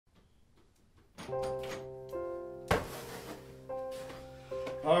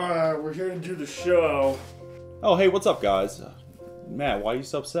Alright, we're here to do the show. Oh, hey, what's up, guys? Matt, why are you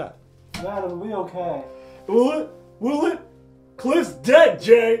so upset? Matt, it'll be okay. Will it? Will it? Cliff's dead,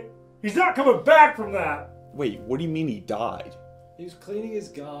 Jay! He's not coming back from that! Wait, what do you mean he died? He was cleaning his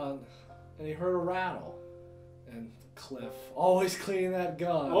gun, and he heard a rattle. And Cliff, always cleaning that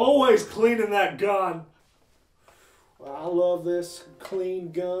gun. Always cleaning that gun! Well, I love this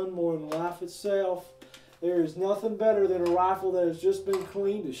clean gun more than life itself. There is nothing better than a rifle that has just been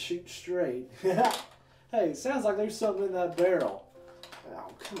cleaned to shoot straight. Hey, it sounds like there's something in that barrel.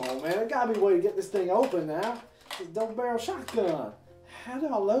 Oh, come on, man. There gotta be a way to get this thing open now. It's a double barrel shotgun. How do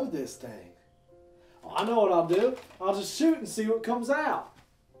I load this thing? Oh, I know what I'll do. I'll just shoot and see what comes out.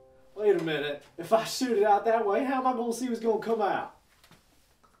 Wait a minute. If I shoot it out that way, how am I going to see what's going to come out?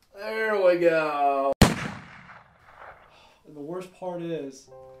 There we go. And the worst part is,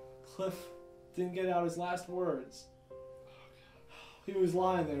 Cliff didn't get out his last words. He was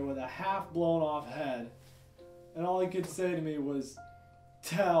lying there with a half blown off head. And all he could say to me was,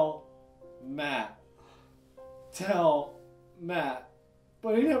 "Tell Matt. Tell Matt."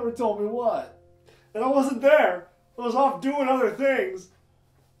 But he never told me what. And I wasn't there. I was off doing other things.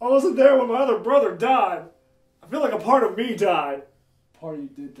 I wasn't there when my other brother died. I feel like a part of me died. Part of you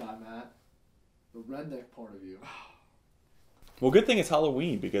did die, Matt. The redneck part of you. Well, good thing it's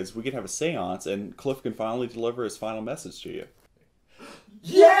Halloween, because we can have a seance and Cliff can finally deliver his final message to you.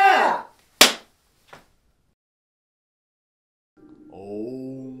 Yeah!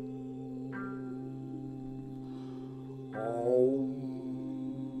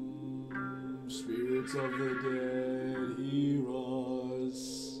 Spirits of the dead, hear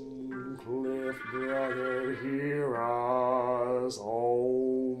us. Cliff, brother, hear us.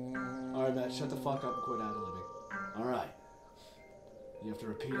 Oh. Alright, Matt, shut the fuck up and quit ad-libbing. Alright. You have to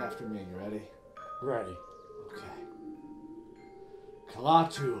repeat after me. You ready? Ready. Okay.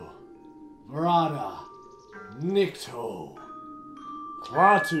 Klaatu, Verada, Nikto.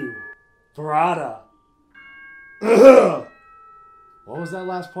 Klaatu, Verada. What was that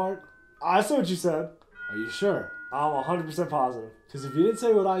last part? I saw what you said. Are you sure? I'm 100% positive. Because if you didn't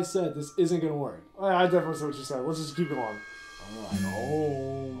say what I said, this isn't going to work. I definitely said what you said. Let's just keep going. Alright.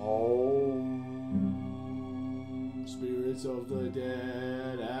 Om. Spirits of the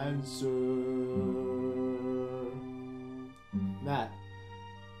dead, answer. Matt,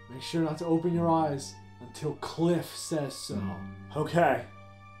 make sure not to open your eyes until Cliff says so. Okay.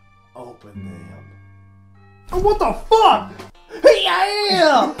 Open them. Oh, what the fuck?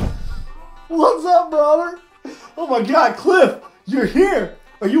 Yeah! What's up, brother? Oh my god, Cliff! You're here!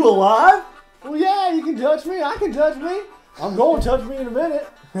 Are you alive? Well, yeah, you can touch me. I can touch me. I'm going to touch me in a minute.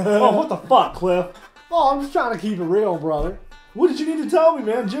 Oh, what the fuck, Cliff? Oh, I'm just trying to keep it real, brother. What did you need to tell me,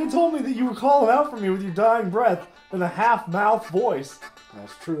 man? Jay told me that you were calling out for me with your dying breath and a half-mouth voice.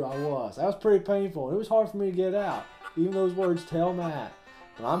 That's true, I was. That was pretty painful. It was hard for me to get out. Even those words, tell Matt.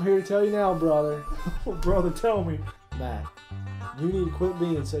 But I'm here to tell you now, brother. Oh, brother, tell me. Matt, you need to quit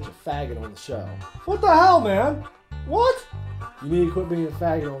being such a faggot on the show. What the hell, man? What? You need to quit being a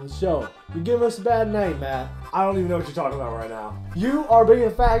faggot on the show. You're giving us a bad name, Matt. I don't even know what you're talking about right now. You are being a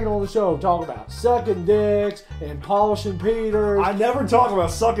faggot on the show, talking about sucking dicks and polishing Peters. I never talk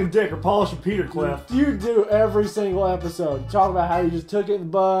about sucking dick or polishing Peter, Cliff. You do every single episode. You talk about how you just took it in the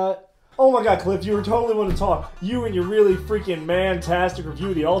butt. Oh my god, Cliff, you were totally want to talk. You and your really freaking man-tastic review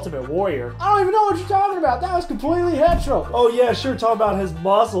of The Ultimate Warrior. I don't even know what you're talking about. That was completely hetero. Oh yeah, sure, talk about his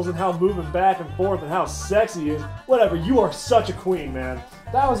muscles and how moving back and forth and how sexy he is. Whatever, you are such a queen, man.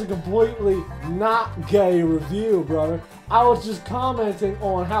 That was a completely not gay review, brother. I was just commenting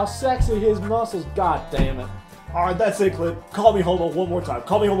on how sexy his muscles. God damn it. Alright, that's it, Cliff. Call me homo one more time.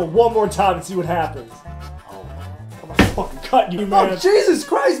 Call me homo one more time and see what happens. Oh, I'm gonna fucking cut you, man. oh Jesus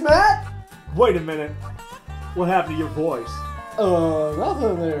Christ, Matt! Wait a minute. What happened to your voice?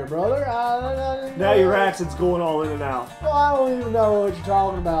 Nothing there, brother. Now your accent's going all in and out. Well, I don't even know what you're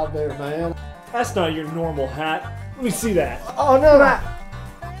talking about there, man. That's not your normal hat. Let me see that. Oh, no, Matt.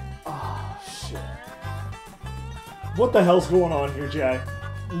 Oh, shit. What the hell's going on here, Jay?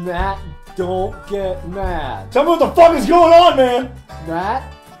 Matt, don't get mad. Tell me what the fuck is going on, man!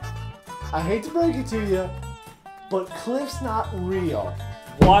 Matt, I hate to break it to you, but Cliff's not real.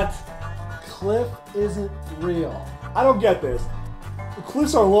 What? Cliff isn't real. I don't get this.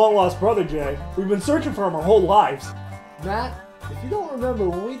 Cliff's our long-lost brother, Jay. We've been searching for him our whole lives. Matt, if you don't remember,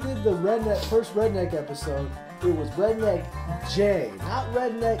 when we did the first Redneck episode, it was Redneck Jay, not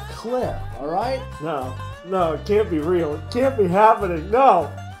Redneck Cliff, alright? No, it can't be real. It can't be happening.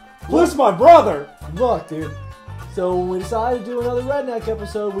 No! Cliff's my brother! Look, dude, So when we decided to do another Redneck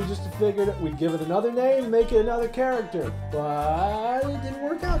episode, we just figured we'd give it another name and make it another character. But it didn't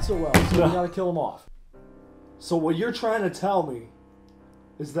work out so well, so we gotta kill him off. So what you're trying to tell me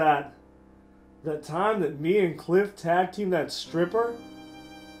is that time that me and Cliff tag teamed that stripper,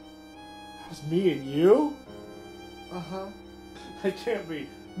 that was me and you? Uh-huh. It can't be.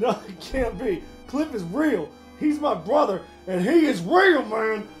 No, it can't be. Cliff is real. He's my brother, and he is real,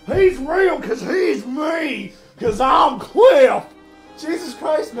 man. He's real because he's me. Because I'm Cliff. Jesus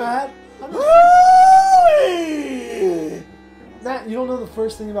Christ, Matt. Matt, you don't know the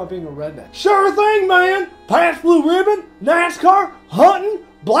first thing about being a redneck. Sure thing, man. Past blue ribbon, NASCAR, hunting,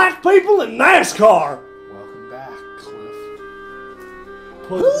 black people, and NASCAR. Welcome back,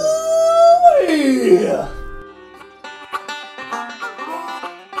 Cliff. Ooh, yeah.